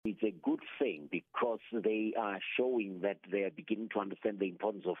good thing because they are showing that they are beginning to understand the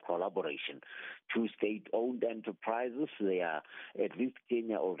importance of collaboration. Two state-owned enterprises, at least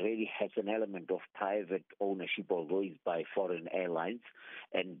Kenya already has an element of private ownership, although it's by foreign airlines.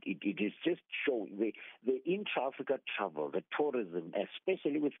 And it is just showing the intra-Africa travel, the tourism,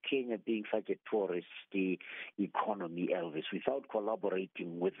 especially with Kenya being such a touristy economy, Elvis, without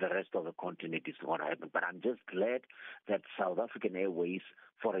collaborating with the rest of the continent, it's not going to happen. But I'm just glad that South African Airways,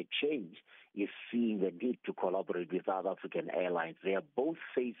 for a change, is seeing the need to collaborate with South African airlines. They are both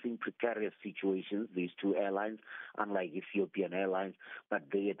facing precarious situations, these two airlines, unlike Ethiopian Airlines, but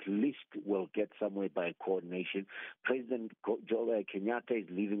they at least will get somewhere by coordination. President Kenyatta is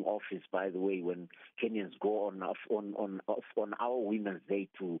leaving office, by the way, when Kenyans go on our Women's Day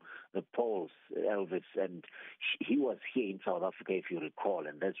to the polls, Elvis, and he was here in South Africa, if you recall,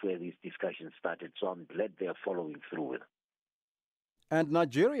 and that's where these discussions started. So I'm glad they're following through with it. And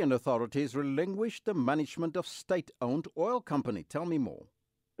Nigerian authorities relinquished the management of state-owned oil company. Tell me more.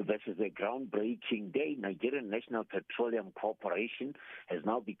 This is a groundbreaking day. Nigerian National Petroleum Corporation has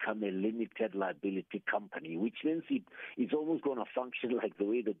now become a limited liability company, which means it's almost going to function like the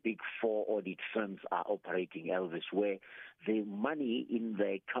way the big four audit firms are operating, Elvis, where the money in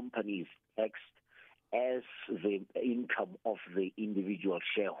the company is taxed as the income of the individual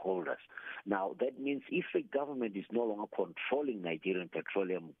shareholders. Now, that means if the government is no longer controlling Nigerian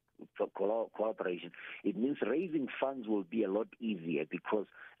Petroleum Corporation, it means raising funds will be a lot easier because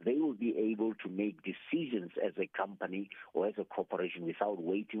they will be able to make decisions as a company or as a corporation without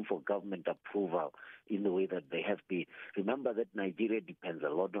waiting for government approval in the way that they have been. Remember that Nigeria depends a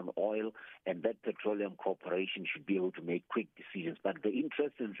lot on oil, and that petroleum corporation should be able to make quick decisions. But the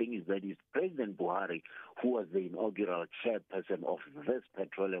interesting thing is that it's President Buhari who was the inaugural chairperson of this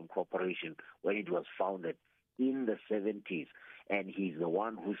petroleum corporation when it was founded in the 70s, and he's the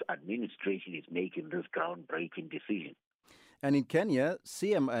one whose administration is making this groundbreaking decision. And in Kenya,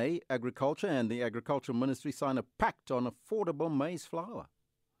 CMA, Agriculture, and the Agricultural Ministry sign a pact on affordable maize flour.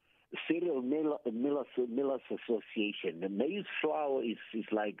 Cereal Millers Association. The maize flour is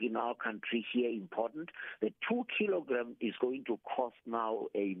like in our country here important. The 2 kilogram is going to cost now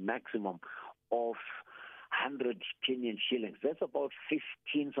a maximum of 100 Kenyan shillings. That's about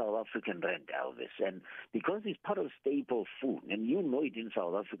 15 South African rand, Elvis. And because it's part of staple food, and you know it in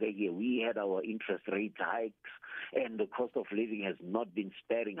South Africa here, we had our interest rate hikes, and the cost of living has not been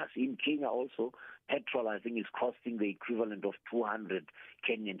sparing us. In Kenya also, petrol, I think, is costing the equivalent of 200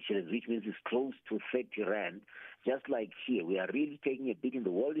 Kenyan shillings, which means it's close to 30 rand. Just like here, we are really taking a beating. The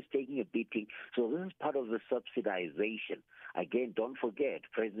world is taking a beating. So this is part of the subsidization. Again, don't forget,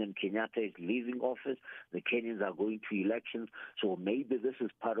 President Kenyatta is leaving office. The Kenyans are going to elections. So maybe this is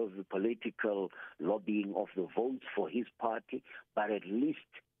part of the political lobbying of the votes for his party. But at least,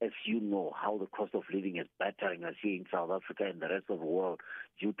 as you know, how the cost of living is battering us here in South Africa and the rest of the world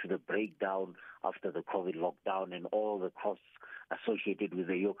due to the breakdown after the COVID lockdown and all the costs associated with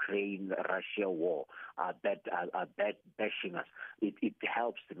the Ukraine-Russia war are bashing us. It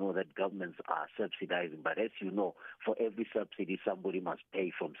helps to know that governments are subsidizing. But as you know, for every subsidy, somebody must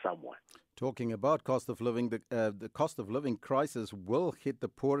pay from somewhere. Talking about cost of living, the cost of living crisis will hit the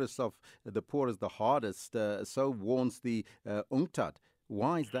poorest the hardest. So warns the UNCTAD.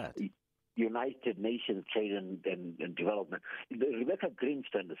 Why is that? United Nations Trade and Development. Rebecca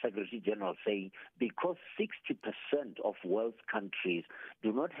Greenspan, the Secretary General, saying because 60% of world countries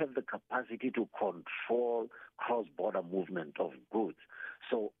do not have the capacity to control cross-border movement of goods.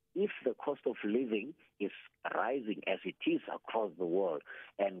 So if the cost of living is rising as it is across the world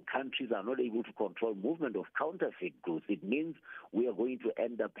and countries are not able to control movement of counterfeit goods, it means we are going to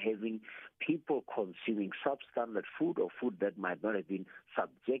end up having people consuming substandard food or food that might not have been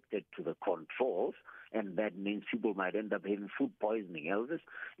subjected to the controls, and that means people might end up having food poisoning. Elvis,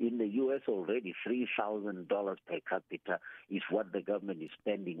 in the U.S. already $3,000 per capita is what the government is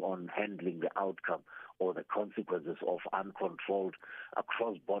spending on handling the outcome or the consequences of uncontrolled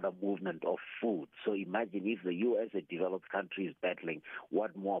cross-border movement of food. So imagine if the U.S., a developed country, is battling,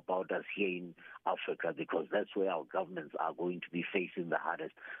 what more about us here in Africa? Because that's where our governments are going to be facing the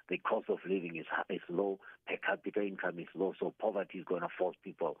hardest. The cost of living is low, per capita income is low, so poverty is going to force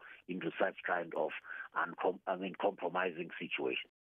people into such kind of compromising situation.